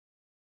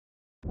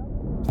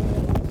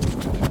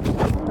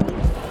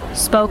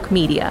Spoke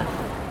Media.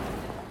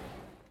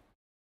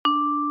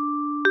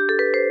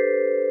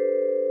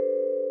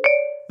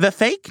 The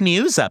Fake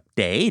News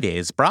Update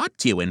is brought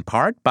to you in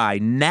part by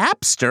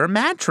Napster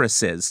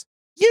Mattresses.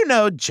 You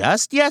know,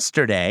 just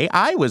yesterday,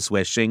 I was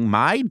wishing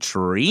my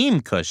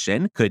dream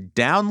cushion could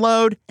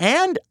download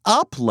and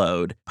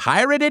upload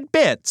pirated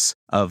bits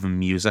of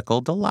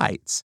musical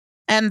delights.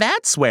 And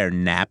that's where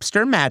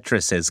Napster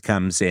Mattresses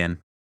comes in.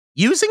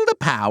 Using the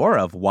power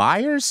of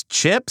wires,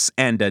 chips,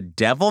 and a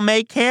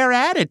devil-may-care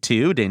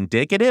attitude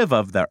indicative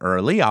of the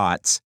early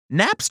aughts,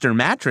 Napster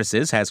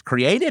Mattresses has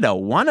created a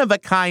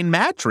one-of-a-kind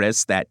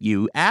mattress that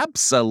you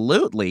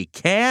absolutely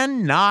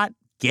cannot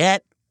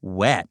get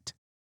wet.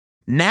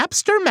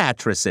 Napster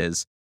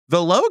Mattresses.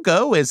 The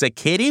logo is a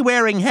kitty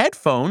wearing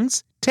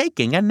headphones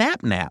taking a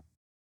nap.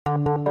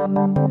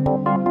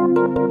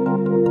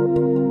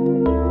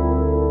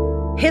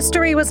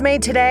 History was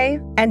made today,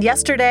 and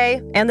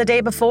yesterday, and the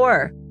day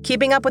before,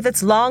 keeping up with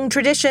its long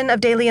tradition of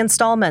daily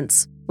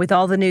installments. With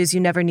all the news you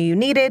never knew you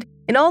needed,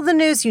 and all the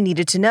news you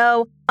needed to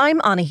know,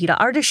 I'm Anahita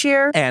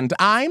Ardashir. And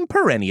I'm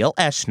Perennial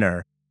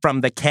Eschner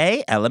from the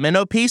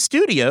KLMNOP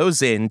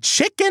studios in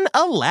Chicken,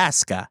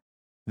 Alaska.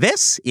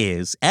 This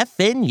is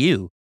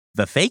FNU,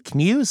 the Fake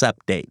News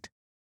Update.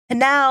 And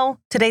now,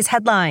 today's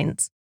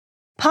headlines.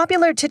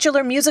 Popular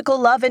titular musical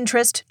love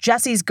interest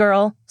Jesse's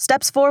Girl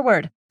steps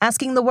forward,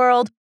 asking the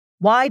world,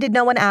 why did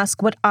no one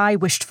ask what I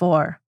wished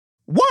for?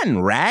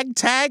 One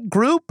ragtag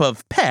group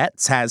of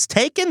pets has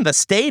taken the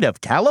state of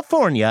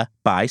California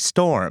by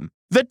storm.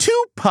 The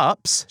two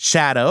pups,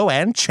 Shadow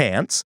and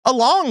Chance,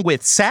 along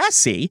with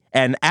Sassy,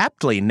 an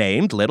aptly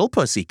named little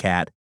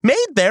pussycat,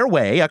 made their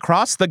way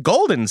across the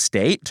Golden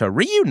State to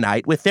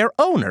reunite with their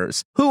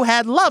owners, who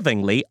had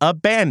lovingly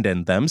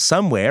abandoned them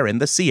somewhere in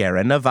the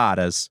Sierra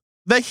Nevadas.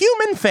 The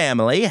human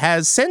family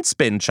has since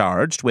been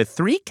charged with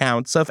 3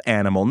 counts of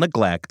animal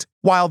neglect,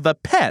 while the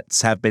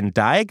pets have been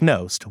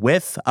diagnosed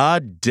with a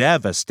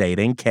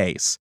devastating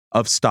case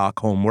of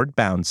Stockholm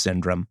Bound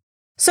syndrome.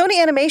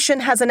 Sony Animation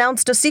has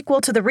announced a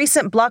sequel to the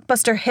recent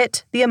blockbuster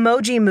hit, The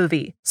Emoji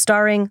Movie,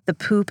 starring the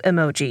poop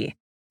emoji.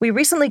 We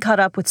recently caught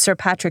up with Sir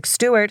Patrick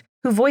Stewart,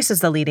 who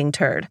voices the leading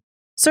turd.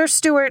 Sir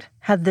Stewart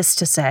had this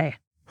to say.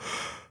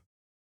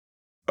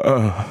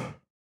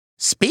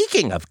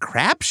 Speaking of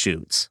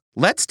crapshoots,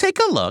 let's take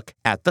a look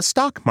at the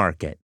stock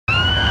market.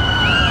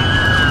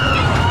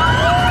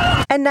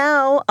 And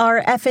now,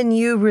 our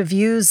FNU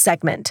Reviews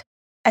segment.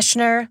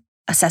 Eschner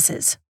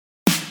Assesses.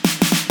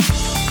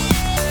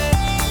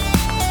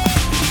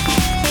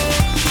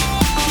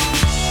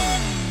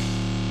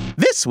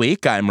 This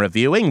week, I'm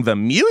reviewing the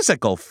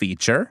musical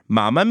feature,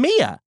 Mamma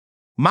Mia.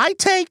 My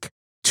take,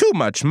 too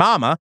much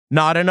mama,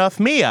 not enough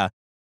Mia.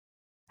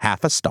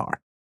 Half a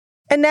star.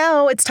 And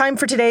now it's time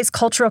for today's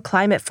cultural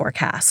climate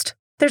forecast.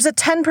 There's a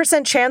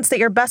 10% chance that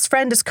your best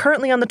friend is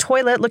currently on the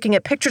toilet looking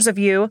at pictures of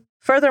you.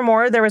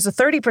 Furthermore, there is a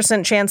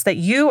 30% chance that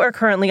you are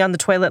currently on the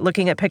toilet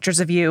looking at pictures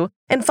of you.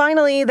 And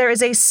finally, there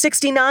is a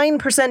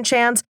 69%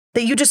 chance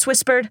that you just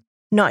whispered,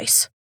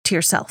 nice, to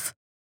yourself.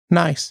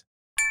 Nice.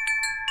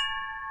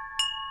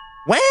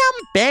 Wham,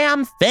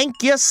 bam,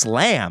 thank you,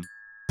 slam.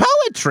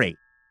 Poetry,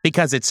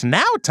 because it's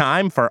now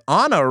time for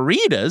Anna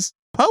Rita's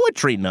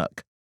Poetry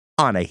Nook.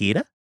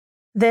 Anahita?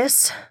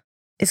 This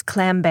is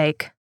Clam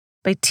Bake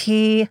by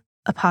T''Nacity.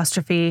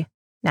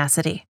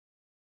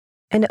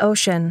 An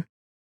ocean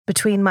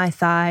between my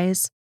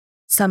thighs,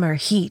 summer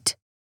heat.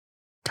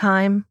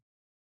 Time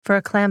for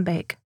a clam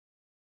bake.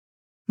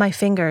 My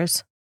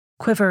fingers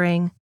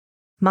quivering,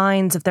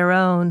 minds of their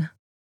own.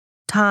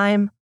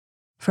 Time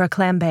for a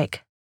clam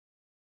bake.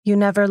 You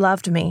never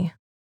loved me.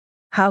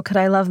 How could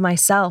I love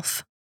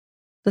myself?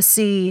 The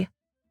sea,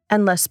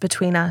 endless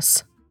between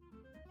us.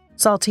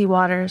 Salty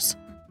waters,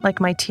 like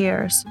my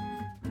tears.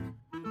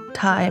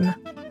 Time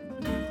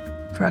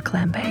for a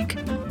clam bake.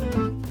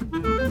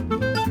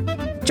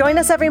 Join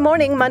us every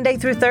morning, Monday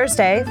through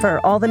Thursday, for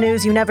all the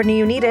news you never knew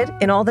you needed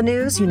and all the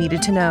news you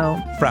needed to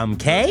know. From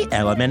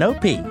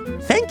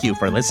KLMNOP, thank you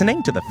for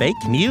listening to the Fake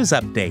News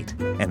Update.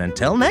 And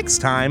until next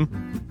time,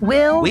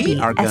 we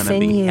are going to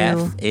be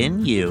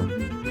FNU.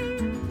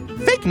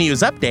 Fake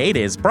News Update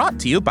is brought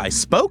to you by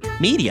Spoke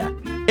Media.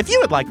 If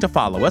you would like to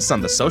follow us on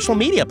the social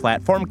media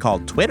platform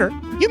called Twitter,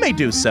 you may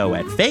do so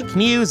at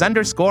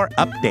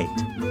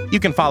fakenews_update. You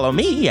can follow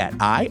me at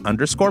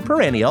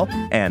I_perennial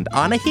and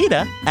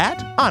Anahita at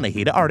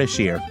Anahita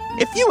Ardashir.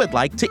 If you would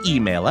like to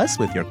email us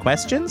with your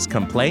questions,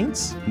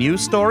 complaints,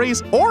 news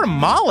stories, or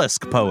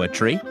mollusk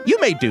poetry, you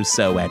may do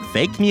so at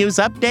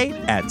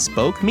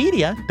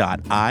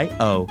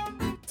fakenewsupdate@spokemedia.io.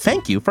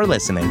 Thank you for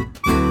listening.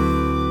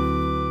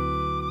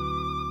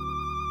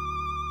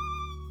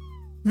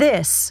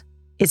 This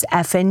is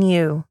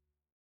FNU.